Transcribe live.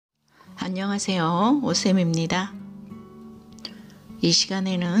안녕하세요. 오쌤입니다. 이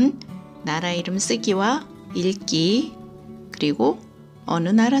시간에는 나라 이름 쓰기와 읽기, 그리고 어느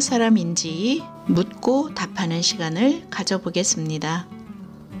나라 사람인지 묻고 답하는 시간을 가져보겠습니다.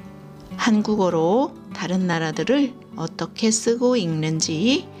 한국어로 다른 나라들을 어떻게 쓰고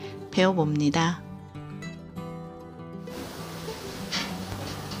읽는지 배워봅니다.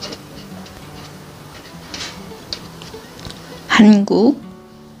 한국,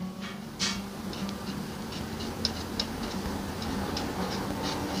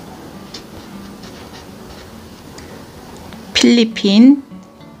 필리핀,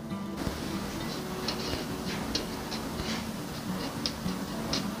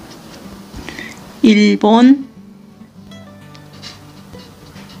 일본,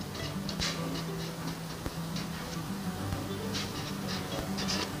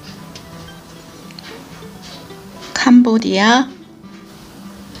 캄보디아,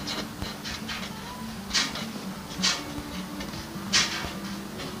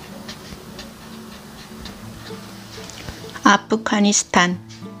 아프가니스탄,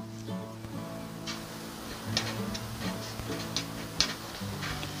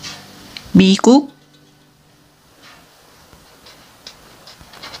 미국,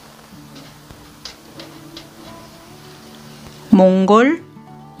 몽골,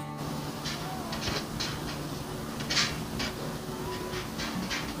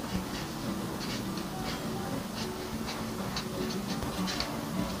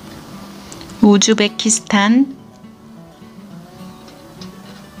 우즈베키스탄,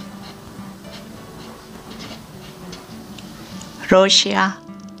 러시아,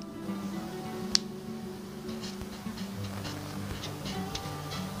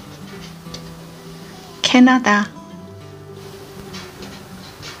 캐나다,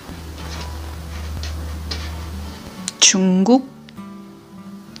 중국,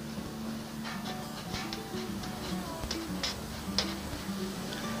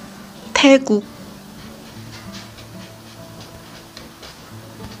 태국,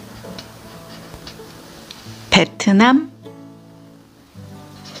 베트남,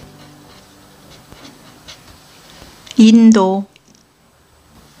 인도,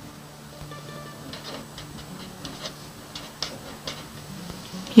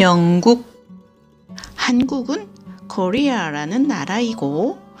 영국. 한국은 코리아라는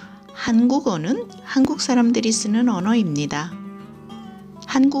나라이고, 한국어는 한국 사람들이 쓰는 언어입니다.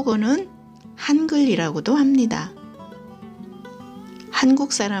 한국어는 한글이라고도 합니다.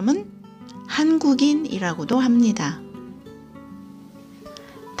 한국 사람은 한국인이라고도 합니다.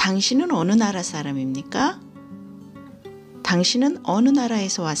 당신은 어느 나라 사람입니까? 당신은 어느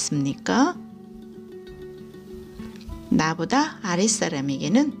나라에서 왔습니까? 나보다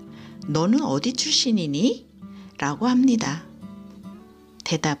아랫사람에게는 너는 어디 출신이니? 라고 합니다.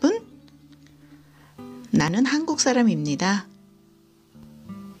 대답은 나는 한국 사람입니다.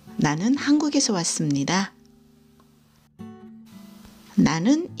 나는 한국에서 왔습니다.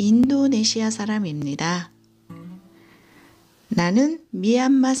 나는 인도네시아 사람입니다. 나는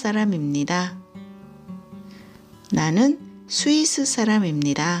미얀마 사람입니다. 나는 스위스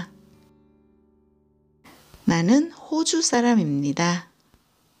사람입니다. 나는 호주 사람입니다.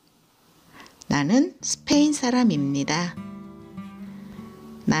 나는 스페인 사람입니다.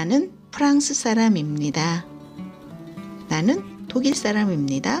 나는 프랑스 사람입니다. 나는 독일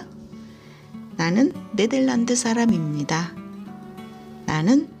사람입니다. 나는 네덜란드 사람입니다.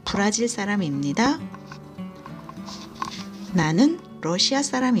 나는 브라질 사람입니다. 나는 러시아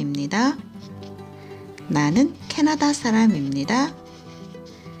사람입니다. 나는 캐나다 사람입니다.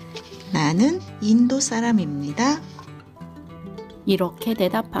 나는 인도 사람입니다. 이렇게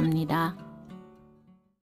대답합니다.